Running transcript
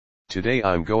Today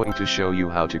I'm going to show you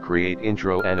how to create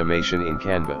intro animation in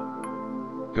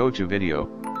Canva. Go to Video,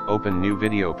 open new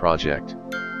video project.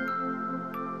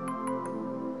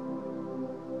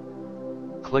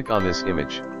 Click on this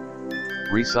image.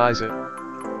 Resize it.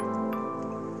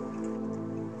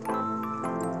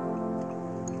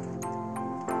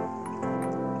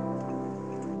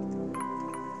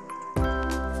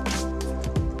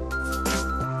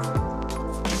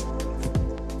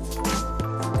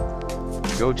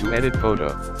 Go to Edit Photo.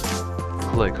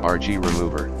 Click RG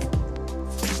Remover.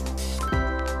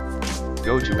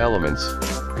 Go to Elements,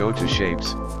 go to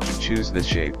Shapes, choose this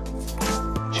shape.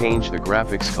 Change the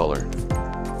graphics color.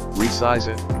 Resize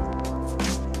it.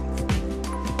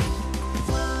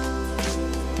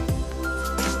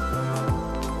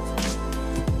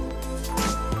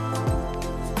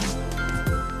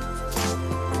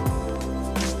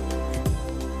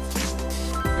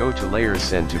 Go to Layers,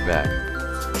 Send to Back.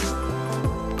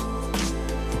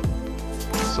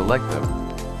 Select them.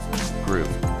 Group.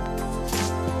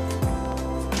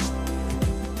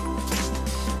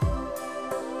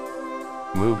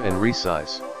 Move and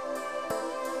resize.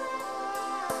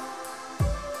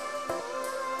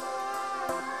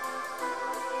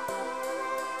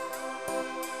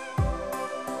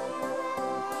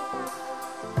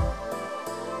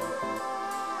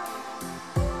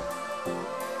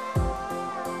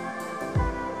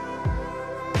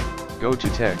 Go to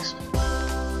Text.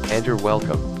 Enter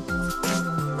Welcome.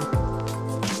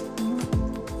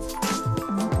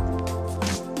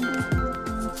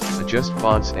 Adjust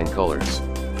fonts and colors.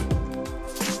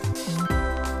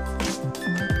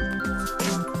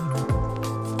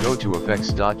 Go to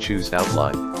Effects. Choose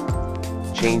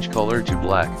Outline. Change color to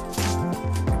black.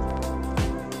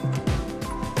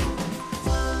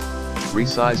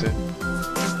 Resize it.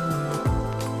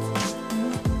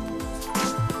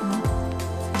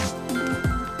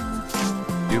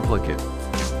 Duplicate.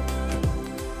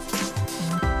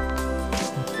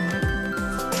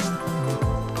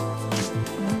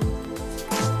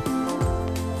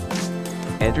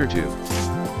 Enter 2.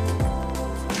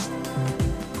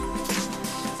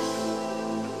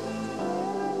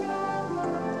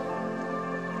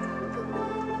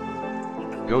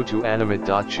 Go to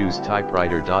Animate. Choose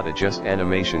Typewriter. Adjust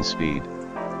animation speed.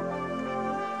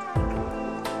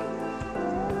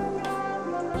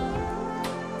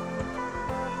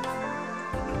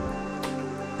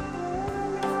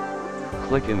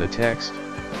 Click in the text,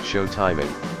 show timing.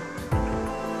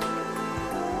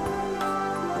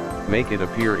 Make it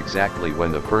appear exactly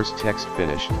when the first text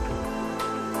finished.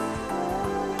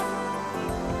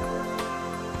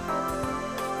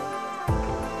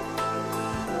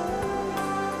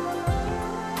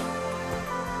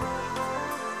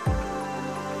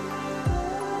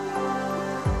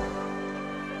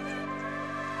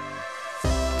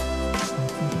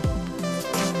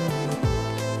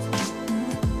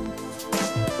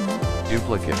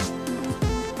 Duplicate.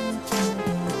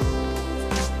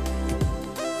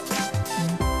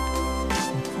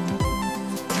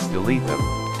 Delete them.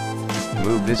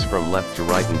 Move this from left to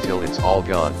right until it's all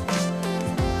gone.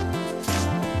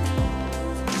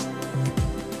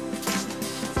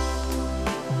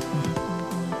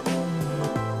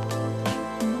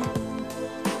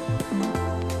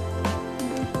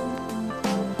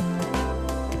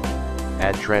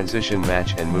 Add transition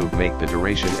match and move. Make the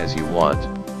duration as you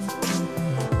want.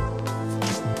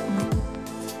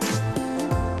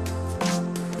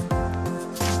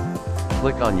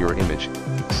 Click on your image,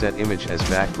 set image as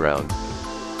background.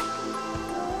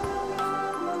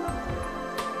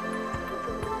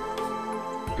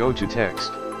 Go to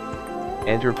Text.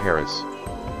 Enter Paris.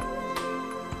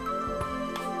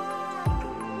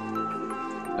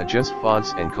 Adjust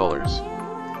fonts and colors.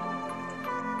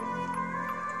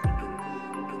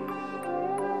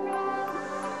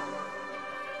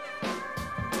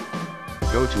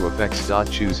 Go to Effects.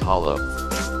 Choose Hollow.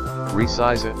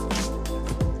 Resize it.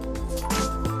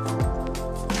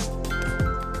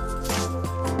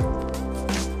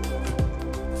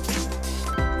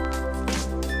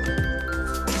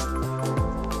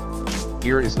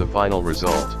 Here is the final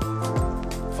result.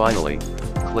 Finally,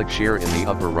 click Share in the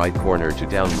upper right corner to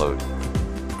download.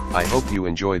 I hope you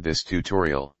enjoyed this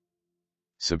tutorial.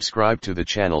 Subscribe to the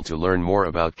channel to learn more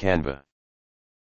about Canva.